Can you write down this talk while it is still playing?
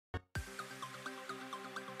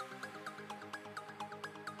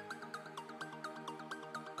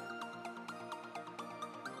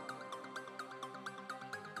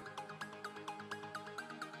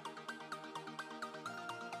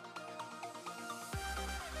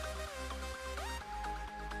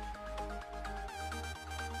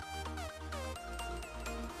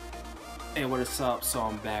Hey, what is up? So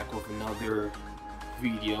I'm back with another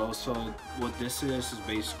video. So what this is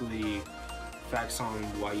basically facts on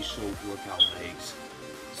why you should work out legs.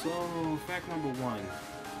 So fact number one,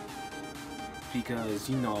 because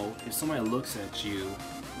you know, if somebody looks at you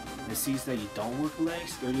and sees that you don't work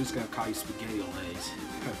legs, they're just gonna call you spaghetti legs.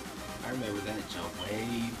 I remember that joke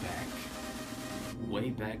way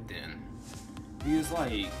back then. Because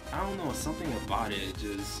like, I don't know, something about it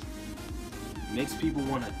just makes people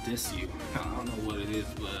want to diss you. I don't know what it is,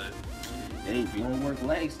 but hey, if you don't work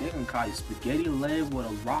legs, they're gonna call you spaghetti leg with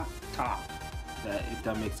a rock top. That, if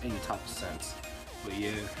that makes any type of sense. But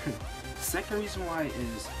yeah, second reason why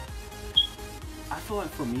is, I feel like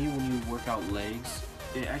for me, when you work out legs,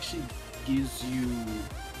 it actually gives you,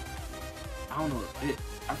 I don't know,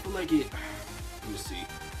 I feel like it, let me see,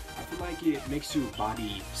 I feel like it makes your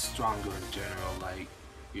body stronger in general, like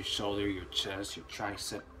your shoulder, your chest, your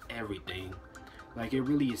tricep, everything. Like it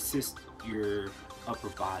really assists your upper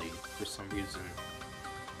body for some reason.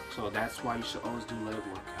 So that's why you should always do leg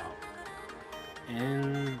workout.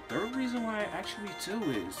 And third reason why actually too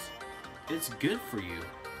is, it's good for you.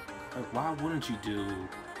 Like why wouldn't you do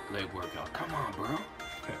leg workout? Come on, bro.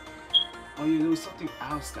 Oh yeah, there was something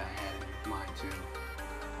else that I had in mind too.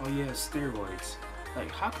 Oh yeah, steroids.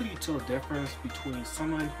 Like how could you tell the difference between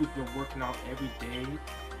someone who's been working out every day,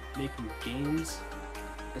 making gains,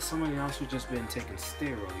 and somebody else who's just been taking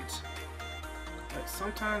steroids? Like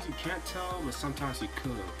sometimes you can't tell, but sometimes you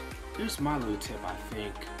could. Here's my little tip I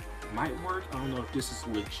think might work. I don't know if this is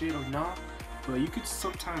legit or not, but you could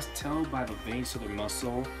sometimes tell by the veins of their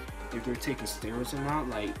muscle if they're taking steroids or not.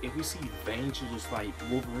 Like if you see veins are just like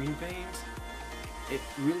Wolverine veins, it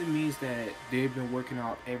really means that they've been working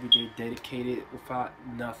out every day, dedicated, without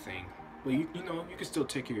nothing. But you know, you can still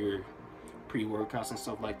take your pre-workouts and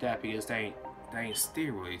stuff like that, because they ain't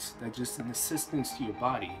steroids. They're just an assistance to your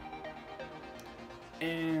body.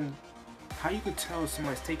 And how you can tell if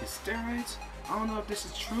somebody's taking steroids, I don't know if this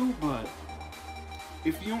is true, but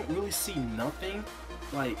if you don't really see nothing,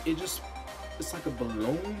 like it's like a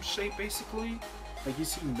balloon shape basically, like you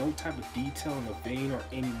see no type of detail in the vein or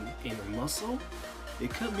any in the muscle, it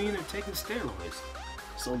could mean they're taking steroids.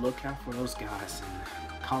 So look out for those guys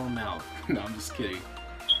and call them out. No, I'm just kidding.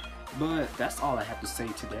 But that's all I have to say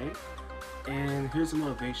today. And here's the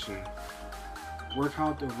motivation. Work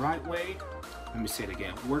hard the right way. Let me say it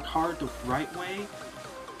again. Work hard the right way,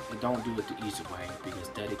 and don't do it the easy way, because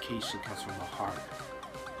dedication comes from the heart.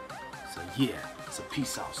 So yeah, so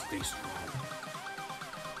peace out, stay strong.